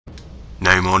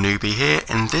NoMoreNoobie here.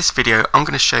 In this video I'm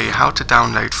going to show you how to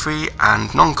download free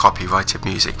and non-copyrighted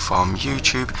music from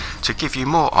YouTube to give you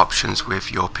more options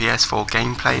with your PS4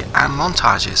 gameplay and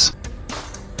montages.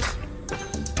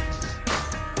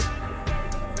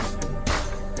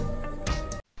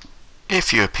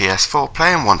 If you're a PS4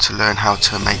 player and want to learn how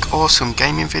to make awesome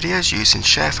gaming videos using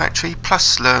Sharefactory,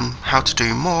 plus learn how to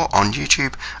do more on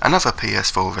YouTube and other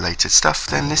PS4 related stuff,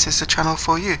 then this is the channel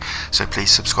for you. So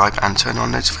please subscribe and turn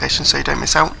on notifications so you don't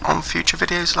miss out on future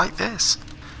videos like this.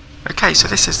 Okay, so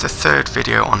this is the third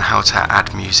video on how to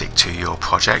add music to your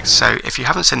project. So if you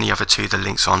haven't seen the other two, the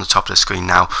links are on the top of the screen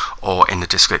now, or in the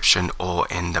description, or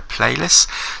in the playlist.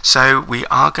 So we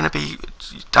are going to be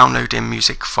downloading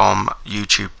music from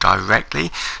YouTube directly.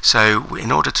 So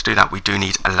in order to do that, we do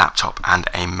need a laptop and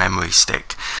a memory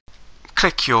stick.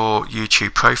 Click your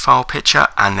YouTube profile picture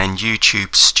and then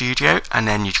YouTube Studio, and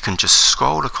then you can just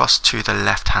scroll across to the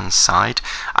left hand side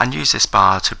and use this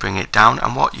bar to bring it down.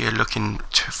 And what you're looking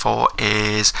for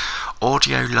is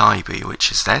Audio Library,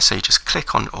 which is there. So you just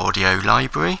click on Audio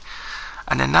Library,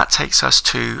 and then that takes us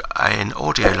to an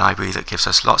audio library that gives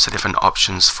us lots of different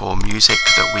options for music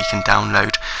that we can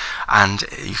download. And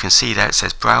you can see there it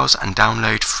says browse and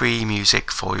download free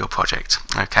music for your project.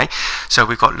 Okay, so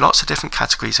we've got lots of different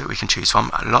categories that we can choose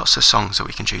from, lots of songs that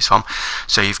we can choose from.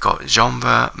 So you've got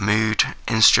genre, mood,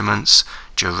 instruments,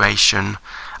 duration,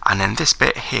 and then this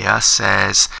bit here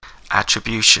says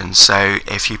attribution. So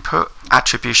if you put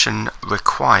attribution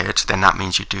required, then that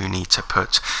means you do need to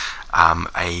put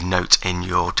a note in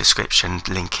your description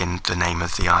linking the name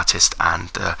of the artist and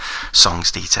the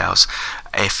song's details.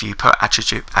 If you put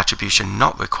attribution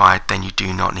not required, then you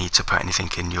do not need to put anything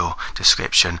in your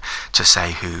description to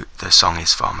say who the song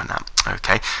is from and that.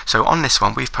 Okay, so on this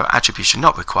one we've put attribution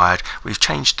not required, we've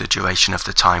changed the duration of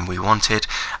the time we wanted,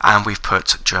 and we've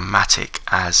put dramatic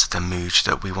as the mood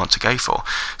that we want to go for.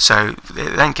 So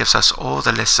it then gives us all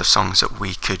the lists of songs that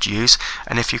we could use,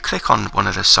 and if you click on one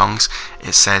of the songs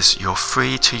it says you're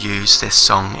free to use this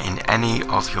song in any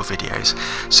of your videos.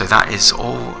 So that is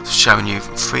all showing you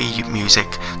free music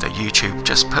that YouTube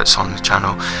just puts on the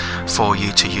channel for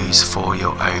you to use for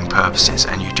your own purposes,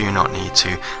 and you do not need to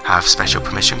have special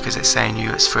permission because it's saying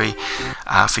you it's free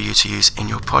for you to use in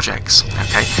your projects.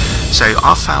 Okay, so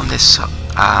I found this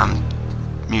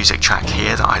music track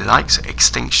here that I liked,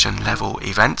 Extinction Level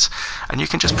Event, and you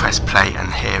can just press play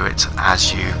and hear it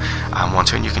as you want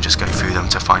to, and you can just go through them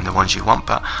to find the ones you want.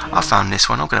 But I found this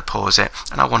one, I'm going to pause it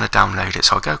and I want to download it,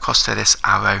 so I'll go across to this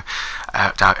arrow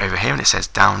down over here and it says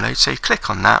download, so you click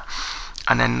on that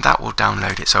and then that will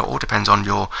download it. So it all depends on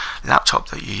your laptop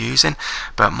that you're using,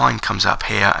 but mine comes up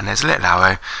here and there's a little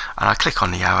arrow, and I click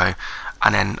on the arrow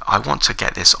and then I want to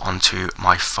get this onto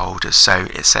my folders. So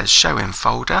it says show in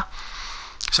folder,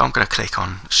 so I'm going to click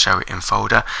on show it in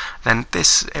folder. Then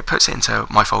it puts it into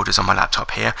my folders on my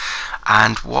laptop here,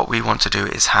 and what we want to do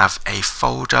is have a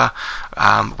folder.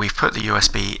 We've put the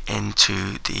USB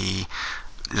into the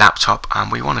laptop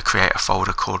and we want to create a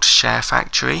folder called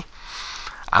Sharefactory,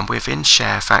 and within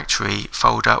Sharefactory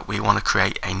folder we want to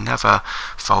create another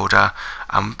folder.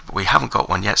 We haven't got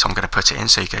one yet, so I'm going to put it in.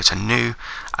 So you go to new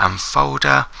and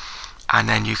folder, and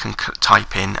then you can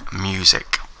type in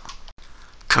music.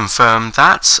 Confirm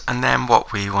that, and then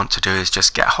what we want to do is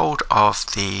just get hold of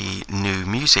the new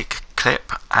music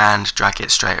clip and drag it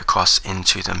straight across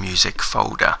into the music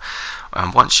folder.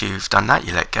 And once you've done that,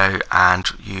 you let go and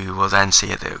you will then see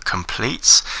that it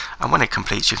completes, and when it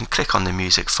completes you can click on the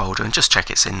music folder and just check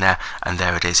it's in there, and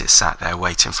there it is, it's sat there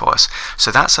waiting for us.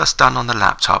 So that's us done on the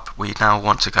laptop. We now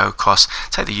want to go across,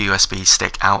 take the USB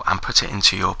stick out and put it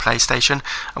into your PlayStation,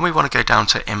 and we want to go down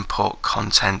to import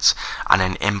content and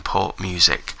then import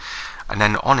music, and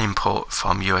then on import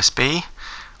from USB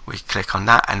we click on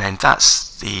that, and then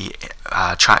that's the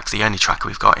track, the only track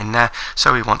we've got in there.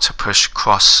 So we want to push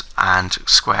cross and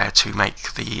square to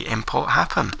make the import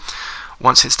happen.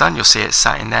 Once it's done, you'll see it's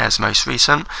sat in there as most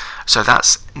recent. So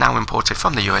that's now imported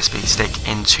from the USB stick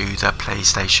into the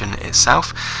PlayStation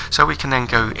itself. So we can then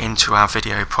go into our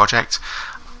video project,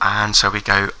 and so we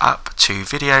go up to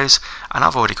videos, and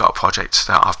I've already got a project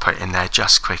that I've put in there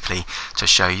just quickly to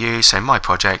show you. So my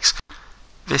projects,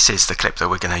 this is the clip that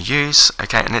we're going to use.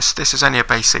 Okay, and this is only a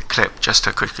basic clip just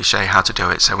to quickly show you how to do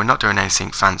it, so we're not doing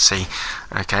anything fancy.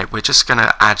 Okay, we're just going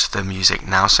to add the music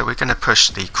now. So we're going to push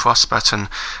the cross button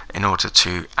in order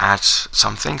to add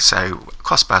something. So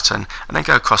cross button and then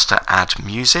go across to add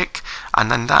music,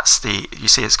 and then that's the, you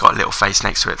see it's got a little face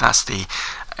next to it, that's the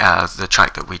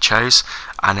track that we chose,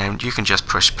 and then you can just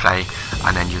push play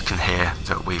and then you can hear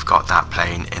that we've got that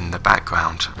playing in the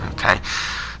background. Okay,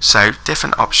 So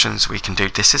different options we can do.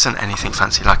 This isn't anything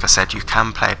fancy, like I said. You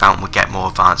can play about and we'll get more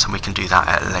advanced, and we can do that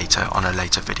at on a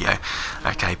later video.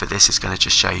 Okay, but this is going to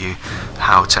just show you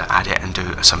how to add it and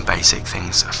do some basic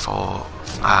things for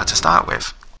to start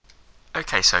with.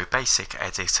 Okay, so basic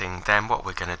editing, then what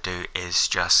we're going to do is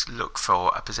just look for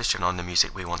a position on the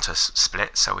music we want to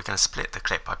split. So we're going to split the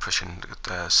clip by pushing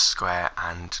the square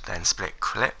and then split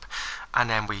clip, and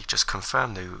then we just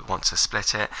confirm that we want to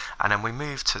split it, and then we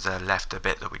move to the left a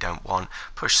bit that we don't want,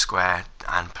 push square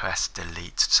and press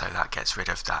delete, so that gets rid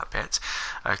of that bit.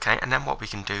 Okay, and then what we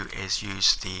can do is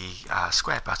use the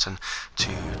square button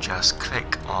to just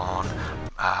click on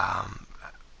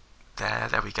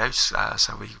there we go.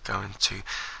 So we go into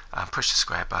push the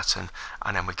square button,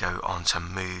 and then we go on to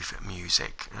move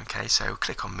music. Okay, so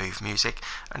click on move music,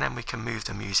 and then we can move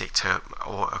the music to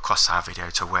or across our video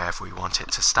to wherever we want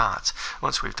it to start.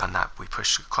 Once we've done that, we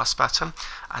push the cross button,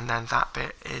 and then that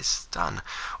bit is done.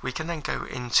 We can then go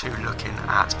into looking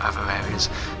at other areas.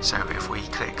 So if we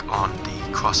click on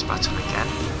the cross button again,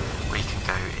 we can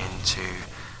go into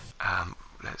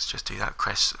let's just do that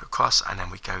cross, and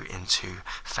then we go into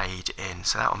fade in.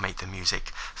 So that will make the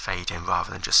music fade in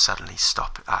rather than just suddenly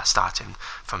starting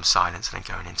from silence and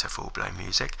then going into full-blown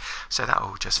music. So that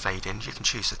will just fade in. You can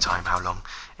choose the time how long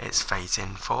it fades in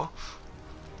for.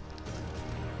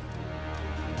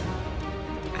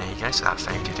 There you go, so that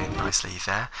faded in nicely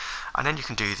there. And then you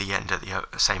can do the end at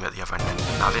the same at the other end.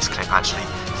 Now this clip actually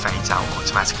fades out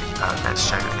automatically, but let's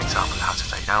show an example of how to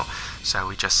fade out. So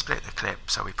we just split the clip,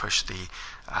 so we push the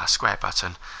square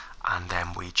button, and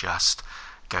then we just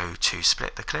go to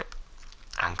split the clip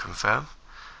and confirm,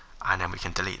 and then we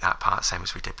can delete that part same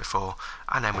as we did before,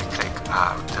 and then we click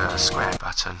the square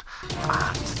button,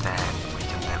 and then we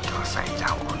can then do a fade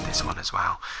out on this one as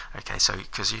well. Okay, so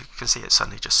because you can see it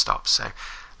suddenly just stops, so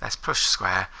let's push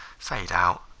square, fade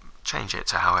out, change it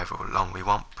to however long we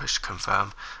want, push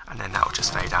confirm, and then that will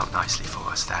just fade out nicely for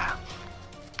us there.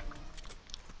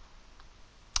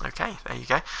 Okay, there you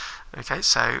go. Okay,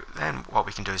 so then what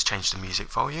we can do is change the music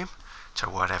volume to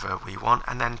whatever we want,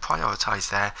 and then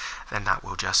prioritize there. Then that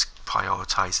will just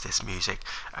prioritize this music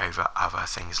over other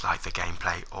things like the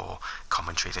gameplay or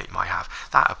commentary that you might have.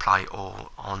 That apply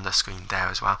all on the screen there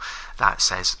as well. That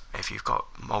says if you've got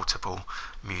multiple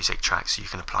music tracks, you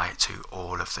can apply it to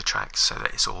all of the tracks so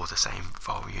that it's all the same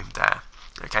volume there.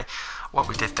 Okay, what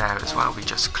we did there as well, we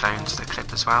just cloned the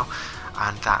clip as well,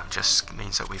 and that just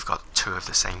means that we've got two of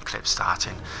the same clips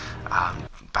starting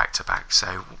back to back.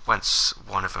 So once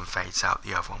one of them fades out,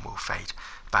 the other one will fade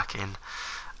back in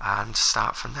and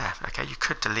start from there. Okay, you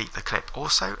could delete the clip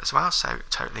also as well, so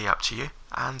totally up to you.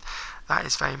 And that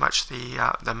is very much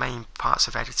the main parts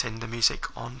of editing the music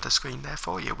on the screen there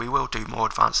for you. We will do more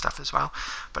advanced stuff as well,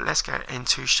 but let's get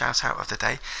into shout out of the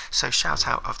day. So shout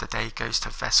out of the day goes to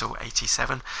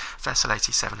Vessel87.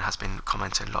 Vessel87 has been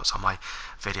commenting lots on my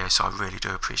videos, so I really do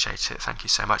appreciate it. Thank you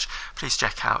so much. Please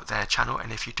check out their channel,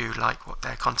 and if you do like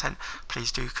their content,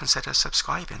 please do consider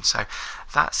subscribing. So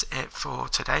that's it for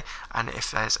today, and if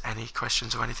there's any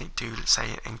questions or anything, do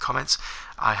say it in comments.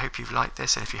 I hope you've liked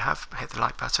this, and if you have, hit the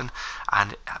like button,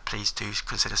 and please do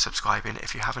consider subscribing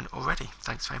if you haven't already.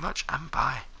 Thanks very much, and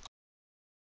bye.